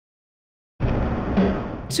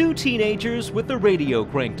Two teenagers with the radio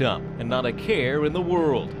cranked up and not a care in the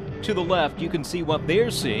world. To the left, you can see what they're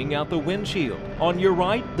seeing out the windshield. On your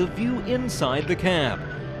right, the view inside the cab.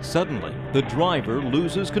 Suddenly, the driver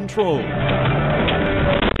loses control.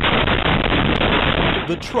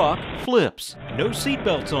 The truck flips, no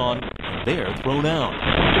seatbelts on, and they're thrown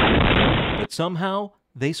out. But somehow,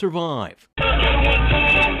 they survive.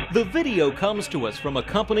 The video comes to us from a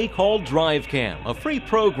company called DriveCam, a free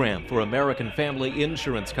program for American Family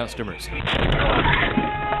Insurance customers.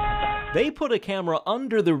 They put a camera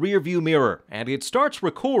under the rearview mirror, and it starts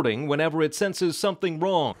recording whenever it senses something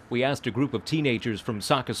wrong. We asked a group of teenagers from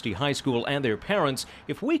Socastee High School and their parents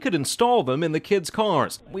if we could install them in the kids'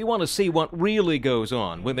 cars. We want to see what really goes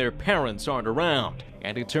on when their parents aren't around.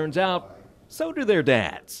 And it turns out, so do their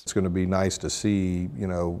dads. It's going to be nice to see,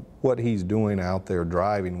 what he's doing out there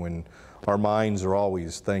driving when our minds are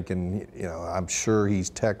always thinking, I'm sure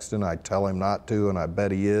he's texting, I tell him not to, and I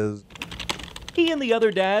bet he is. He and the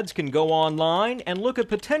other dads can go online and look at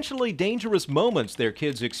potentially dangerous moments their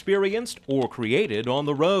kids experienced or created on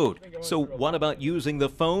the road. So what about using the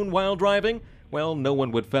phone while driving? Well, no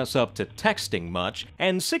one would fess up to texting much.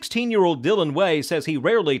 And 16-year-old Dylan Way says he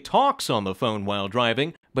rarely talks on the phone while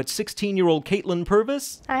driving. But 16-year-old Caitlin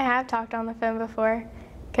Purvis? I have talked on the phone before,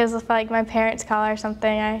 because if my parents call or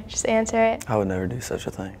something, I just answer it. I would never do such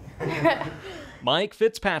a thing. Mike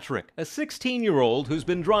Fitzpatrick, a 16-year-old who's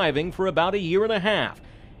been driving for about a year and a half,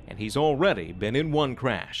 and he's already been in one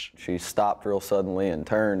crash. She stopped real suddenly and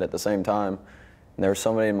turned at the same time. And there was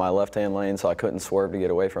somebody in my left-hand lane, so I couldn't swerve to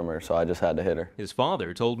get away from her, so I just had to hit her. His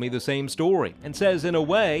father told me the same story and says in a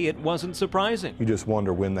way it wasn't surprising. You just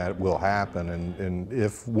wonder when that will happen,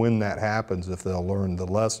 and when that happens, if they'll learn the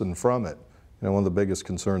lesson from it. One of the biggest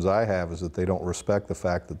concerns I have is that they don't respect the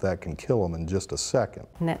fact that that can kill them in just a second.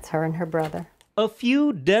 And that's her and her brother. A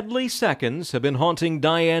few deadly seconds have been haunting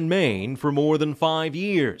Diane Main for more than 5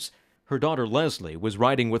 years. Her daughter Leslie was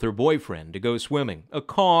riding with her boyfriend to go swimming. A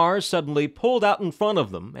car suddenly pulled out in front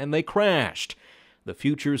of them and they crashed. The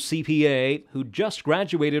future CPA, who just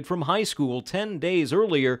graduated from high school 10 days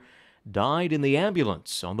earlier, died in the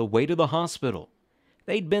ambulance on the way to the hospital.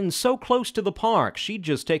 They'd been so close to the park, she'd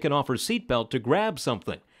just taken off her seatbelt to grab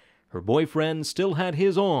something. Her boyfriend still had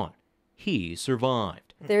his on. He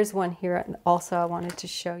survived. There's one here also I wanted to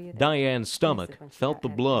show you. Diane's stomach felt the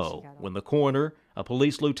blow when the coroner, a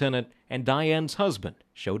police lieutenant, and Diane's husband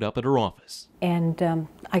showed up at her office. And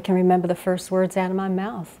I can remember the first words out of my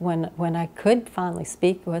mouth when I could finally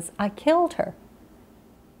speak was, "I killed her."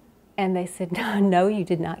 And they said, "No, you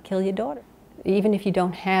did not kill your daughter. Even if you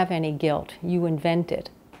don't have any guilt, you invent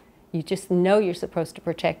it. You just know you're supposed to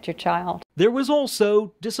protect your child." There was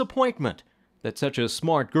also disappointment that such a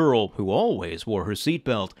smart girl who always wore her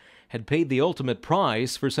seatbelt had paid the ultimate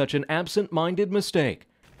price for such an absent-minded mistake.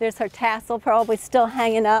 There's her tassel probably still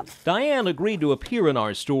hanging up. Diane agreed to appear in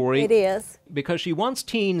our story. It is. Because she wants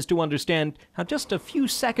teens to understand how just a few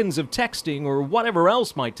seconds of texting or whatever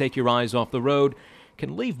else might take your eyes off the road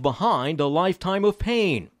can leave behind a lifetime of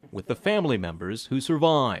pain with the family members who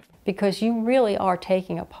survive. Because you really are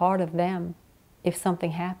taking a part of them if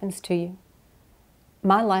something happens to you.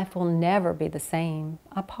 My life will never be the same.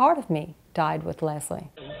 A part of me died with Leslie.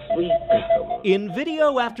 In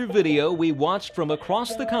video after video we watched from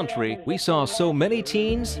across the country, we saw so many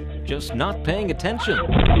teens just not paying attention.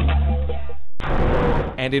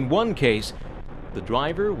 And in one case, the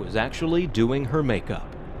driver was actually doing her makeup.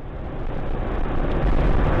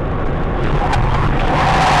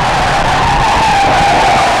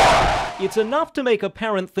 It's enough to make a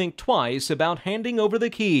parent think twice about handing over the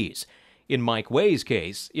keys. In Mike Way's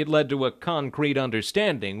case, it led to a concrete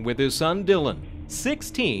understanding with his son Dylan.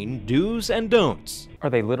 16 do's and don'ts. Are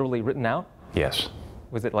they literally written out? Yes.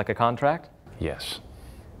 Was it like a contract? Yes.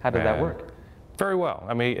 How did that work? Very well.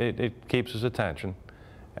 I mean, it keeps his attention,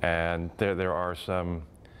 and there is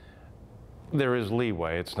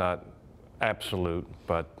leeway. It's not absolute,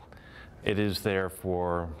 but it is there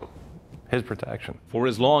for his protection. For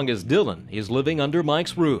as long as Dylan is living under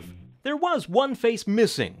Mike's roof. There was one face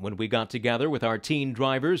missing when we got together with our teen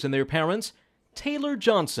drivers and their parents. Taylor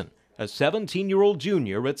Johnson, a 17-year-old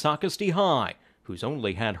junior at Socastee High, who's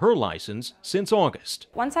only had her license since August.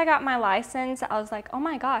 Once I got my license, I was like, oh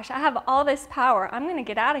my gosh, I have all this power. I'm going to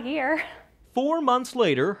get out of here. 4 months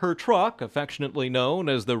later, her truck, affectionately known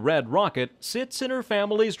as the Red Rocket, sits in her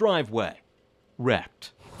family's driveway,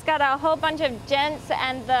 wrecked. It's got a whole bunch of dents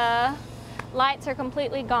and the lights are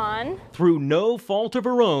completely gone. Through no fault of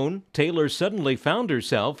her own, Taylor suddenly found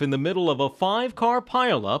herself in the middle of a 5-car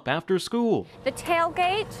pileup after school. The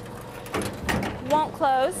tailgate won't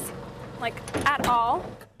close, like at all.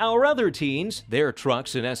 Our other teens, their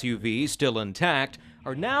trucks and SUVs still intact,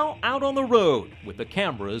 are now out on the road with the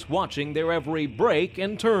cameras watching their every break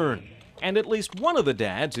and turn. And at least one of the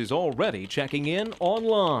dads is already checking in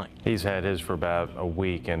online. He's had his for about a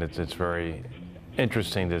week, and it's very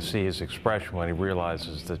interesting to see his expression when he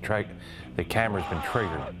realizes the camera's been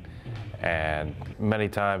triggered. And many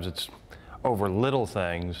times it's over little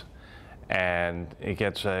things, and it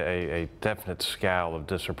gets a definite scowl of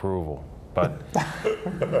disapproval. But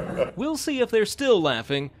we'll see if they're still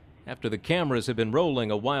laughing after the cameras have been rolling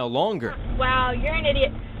a while longer. Wow, you're an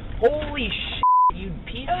idiot. Holy shit, you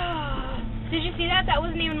piece. Did you see that? That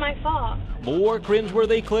wasn't even my fault. More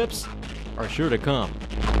cringeworthy clips are sure to come.